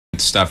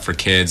stuff for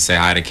kids, say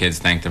hi to kids,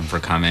 thank them for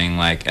coming.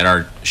 Like at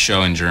our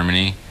show in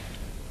Germany,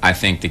 I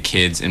think the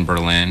kids in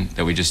Berlin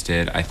that we just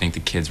did, I think the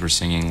kids were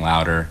singing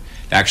louder.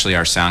 Actually,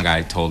 our sound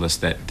guy told us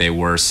that they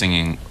were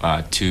singing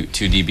 2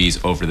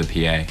 dBs over the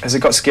PA. Has it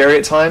got scary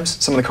at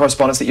times, some of the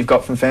correspondence that you've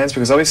got from fans?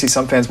 Because obviously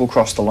some fans will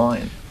cross the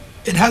line.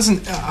 It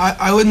hasn't,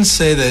 I wouldn't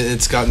say that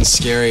it's gotten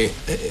scary.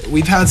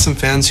 We've had some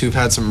fans who've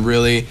had some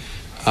really,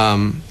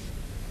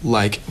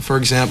 like, for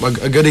example,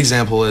 a good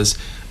example is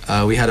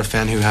we had a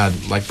fan who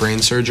had, like, brain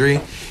surgery,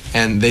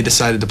 and they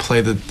decided to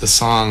play the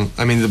song,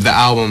 I mean, the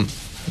album,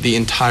 the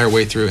entire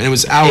way through, and it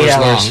was hours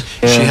long.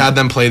 Yeah. She had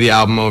them play the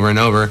album over and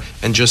over,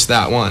 and just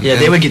that one. Yeah,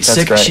 and they would get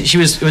sick. It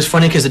was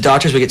funny because the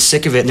doctors would get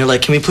sick of it, and they're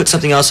like, "Can we put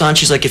something else on?"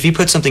 She's like, "If you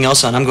put something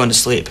else on, I'm going to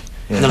sleep."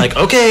 Yeah. And they're like,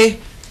 "Okay."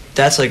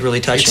 That's like really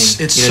touching.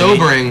 It's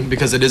sobering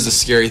because it is a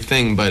scary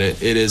thing, but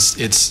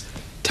it's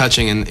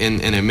touching and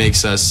it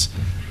makes us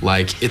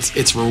like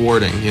it's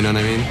rewarding. You know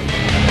what I mean?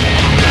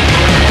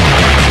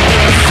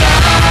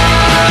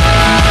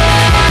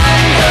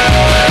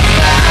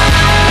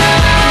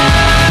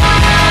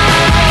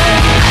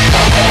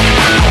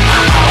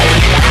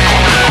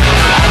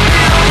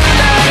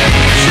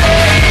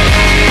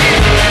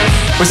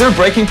 Was there a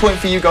breaking point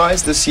for you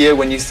guys this year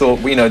when you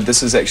thought,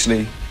 this is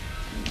actually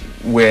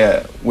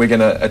where we're going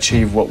to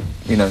achieve what,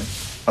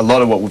 a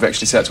lot of what we've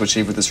actually set out to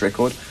achieve with this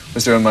record?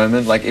 Was there a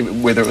moment, like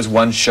whether it was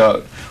one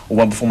show or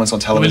one performance on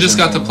television? We just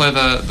got to play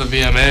the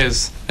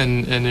VMAs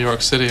in New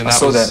York City, and I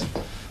saw that.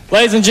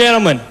 Ladies and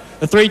gentlemen,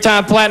 the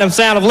 3-time platinum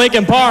sound of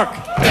Linkin Park.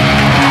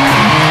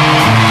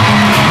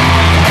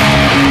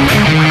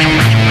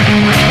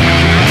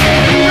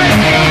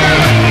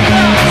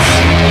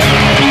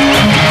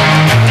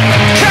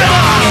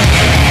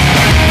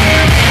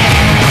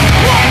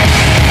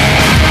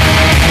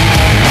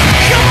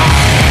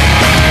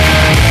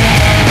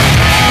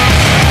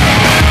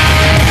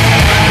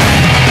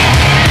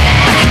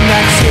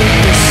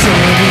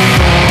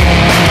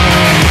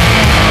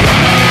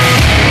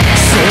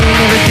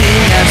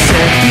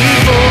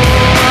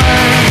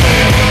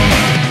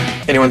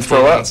 Anyone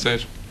throw up?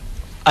 Stage.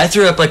 I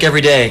threw up like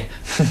every day.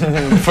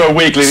 For a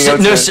week leading up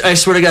to it? No, I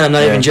swear to God, I'm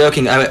not even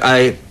joking.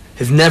 I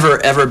have never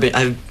ever been.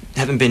 I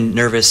haven't been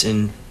nervous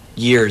in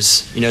years.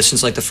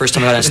 Since like the first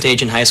time I got on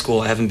stage in high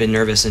school, I haven't been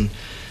nervous, and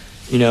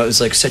it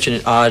was like such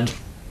an odd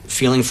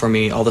feeling for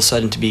me all of a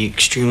sudden to be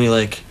extremely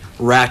like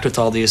racked with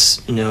all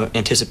this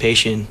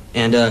anticipation,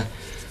 and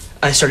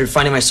I started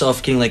finding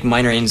myself getting like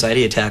minor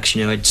anxiety attacks.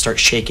 I'd start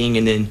shaking,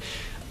 and then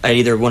I'd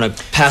either want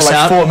to pass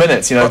out. For like 4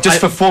 minutes, just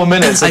for 4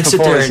 minutes. I'd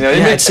sit there,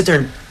 I'd sit there,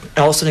 and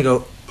all of a sudden I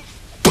go,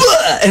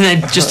 and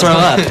I'd just throw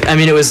up. I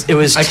mean, it was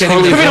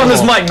totally. Put it on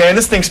this mic, man.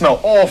 This thing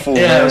smelled awful.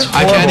 Yeah, man.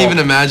 I can't even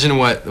imagine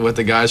what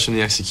the guys from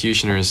the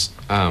Executioners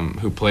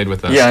who played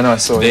with us. Yeah, I know. I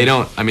saw. They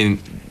don't. I mean,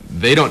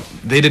 they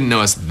didn't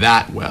know us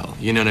that well.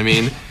 You know what I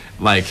mean?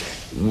 Like,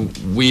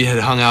 we had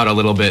hung out a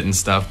little bit and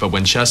stuff, but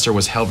when Chester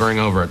was hovering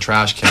over a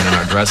trash can in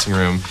our dressing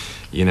room,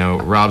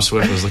 Rob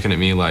Swift was looking at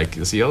me like,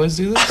 does he always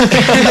do this?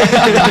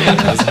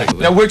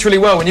 That worked really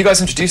well. When you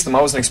guys introduced them,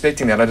 I wasn't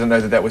expecting that. I didn't know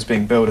that was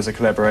being billed as a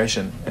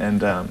collaboration.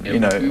 And,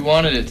 we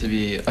wanted it to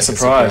be like a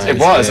surprise. It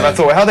was, and I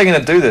thought, well, how are they going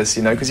to do this,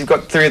 Because you've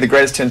got 3 of the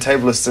greatest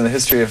turntablists in the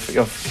history of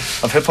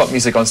hip-hop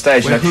music on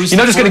stage. You're not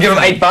just going to give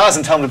them 8 bars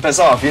and tell them to piss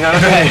off, you know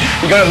what I mean?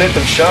 You've got to let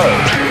them show.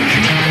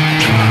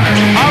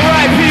 All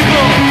right,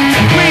 people,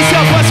 please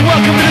help us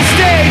welcome to the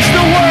stage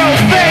the world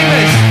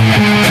famous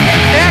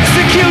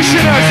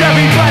Executioners.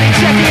 Everybody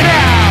check it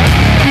out.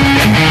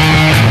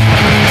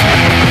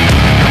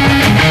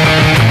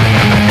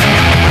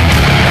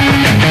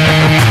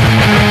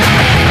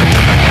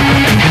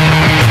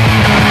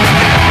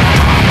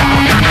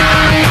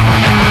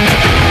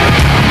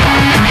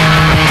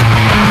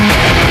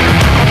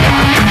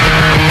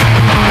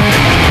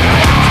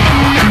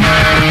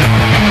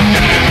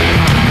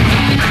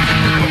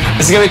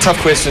 This is going to be a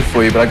tough question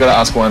for you, but I've got to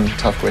ask one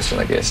tough question,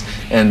 I guess.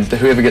 And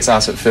whoever gets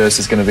asked it first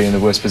is going to be in the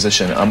worst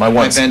position. I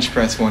bench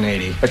press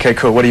 180. Okay,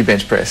 cool. What do you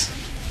bench press?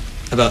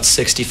 About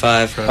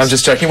 65. I'm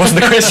just joking. It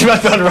wasn't the question, but I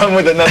thought I'd run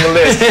with it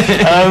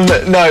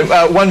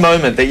nonetheless. One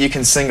moment that you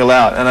can single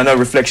out, and I know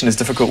reflection is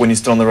difficult when you're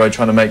still on the road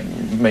trying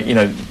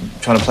to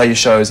trying to play your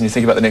shows and you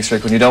think about the next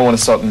record and you don't want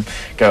to stop and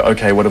go,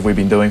 okay, what have we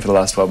been doing for the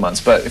last 12 months?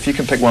 But if you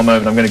can pick one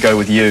moment, I'm going to go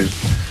with you.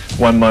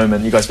 One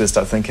moment, you guys better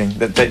start thinking,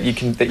 that you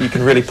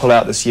can really pull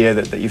out this year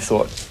that you've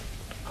thought,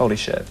 holy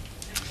shit.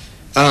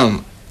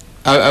 I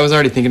was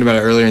already thinking about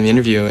it earlier in the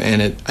interview,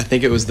 and I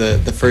think it was the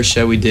first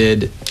show we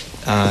did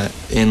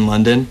in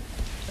London.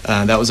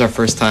 That was our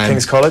first time.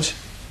 King's College?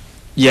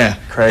 Yeah.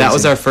 Crazy. That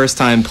was our first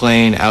time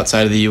playing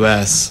outside of the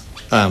U.S.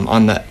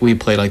 We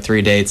played like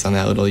 3 dates on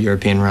that little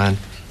European run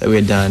that we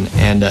had done,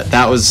 and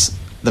that was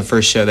the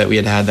first show that we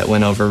had that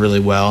went over really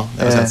well.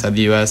 That was outside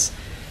the U.S.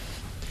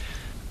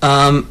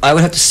 I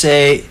would have to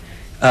say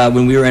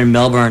when we were in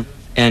Melbourne,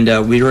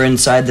 and we were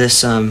inside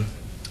this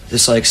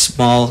like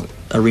small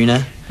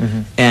arena,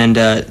 and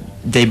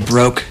they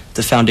broke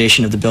the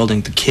foundation of the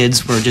building. The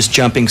kids were just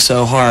jumping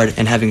so hard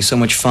and having so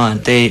much fun.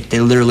 They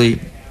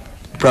literally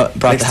brought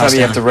the house down. Next time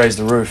you have to raise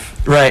the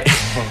roof. Right.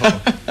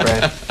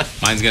 Right.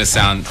 Mine's gonna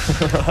sound.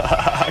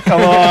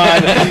 Come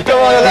on,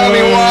 allow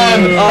me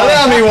one.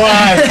 Allow me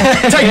one.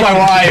 Take my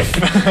wife.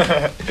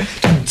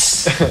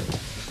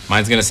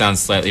 Mine's gonna sound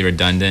slightly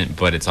redundant,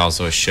 but it's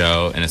also a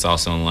show, and it's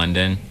also in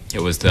London. It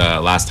was the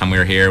last time we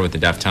were here with the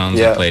Deftones.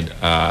 Yeah. We played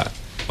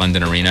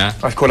London Arena.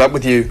 I caught up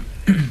with you.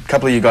 A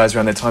couple of you guys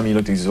around that time. You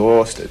looked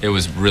exhausted. It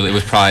was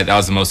probably, that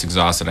was the most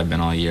exhausted I've been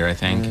all year, I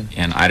think.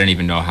 And I didn't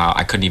even know how,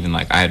 I couldn't even,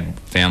 like, I had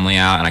family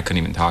out, and I couldn't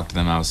even talk to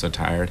them. I was so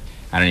tired.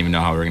 I didn't even know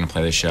how we were gonna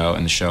play the show,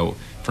 and the show,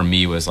 for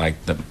me, was like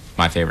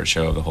my favorite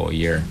show of the whole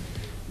year.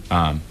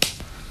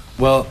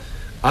 Well,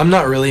 I'm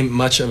not really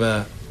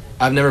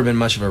I've never been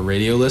much of a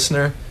radio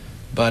listener,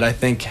 but I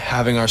think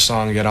having our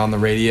song get on the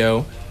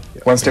radio,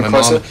 One step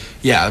closer?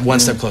 one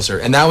step closer.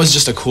 And that was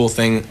just a cool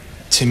thing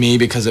to me,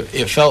 because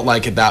it felt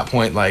like at that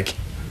point, like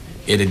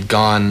it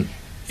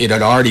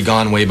had already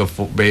gone way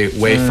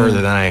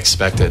further than I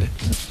expected.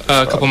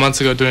 A couple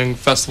months ago, doing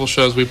festival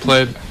shows, we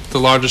played. The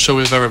largest show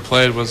we've ever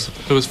played was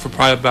for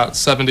probably about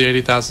 70,000 to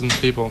 80,000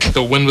 people.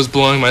 The wind was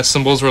blowing, my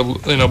cymbals were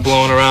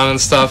blowing around and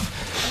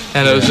stuff,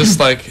 and it was just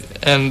like.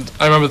 And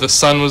I remember the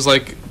sun was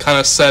like kind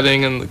of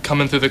setting and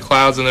coming through the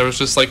clouds, and there was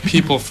just like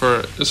people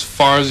for as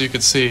far as you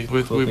could see.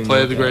 We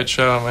played a great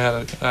show, and we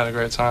had a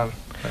great time.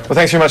 Well,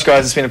 thanks very much,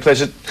 guys. It's been a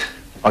pleasure.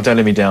 Oh, don't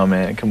let me down,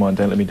 man. Come on,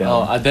 don't let me down.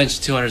 Oh, I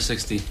benched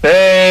 260.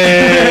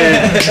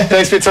 Hey!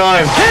 Thanks for your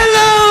time.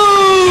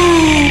 Hello,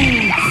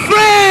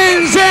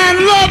 friends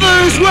and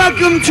lovers.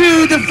 Welcome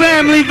to the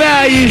Family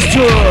Values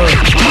Tour.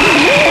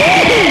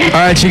 All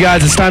right, you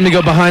guys, it's time to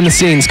go behind the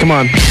scenes. Come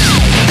on.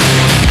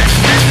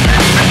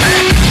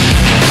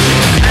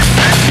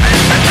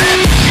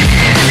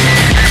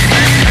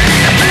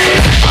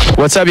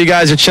 What's up, you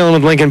guys? You're chilling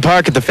with Linkin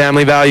Park at the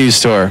Family Values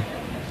Store.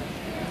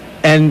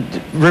 And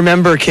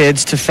remember,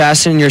 kids, to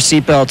fasten your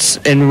seatbelts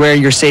and wear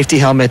your safety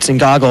helmets and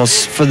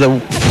goggles for the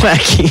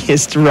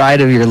wackiest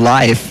ride of your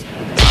life.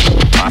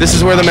 This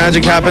is where the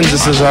magic happens.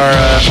 This is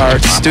our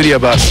studio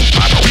bus.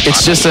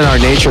 It's just in our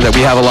nature that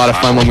we have a lot of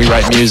fun when we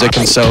write music,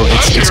 and so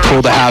it's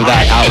cool to have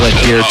that outlet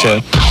here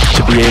to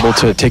be able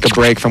to take a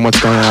break from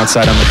what's going on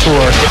outside on the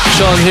tour.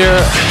 Chilling here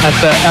at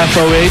the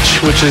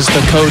FOH, which is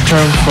the code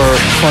term for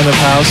front of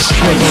house.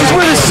 This is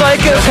where the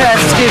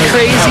psychopaths get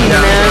crazy,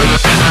 man.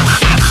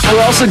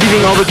 We're also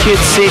giving all the kids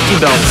safety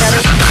belts.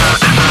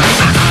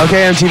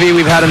 Okay, MTV,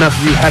 we've had enough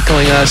of you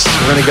heckling us.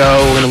 We're gonna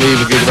go. We're gonna leave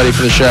and get ready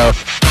for the show.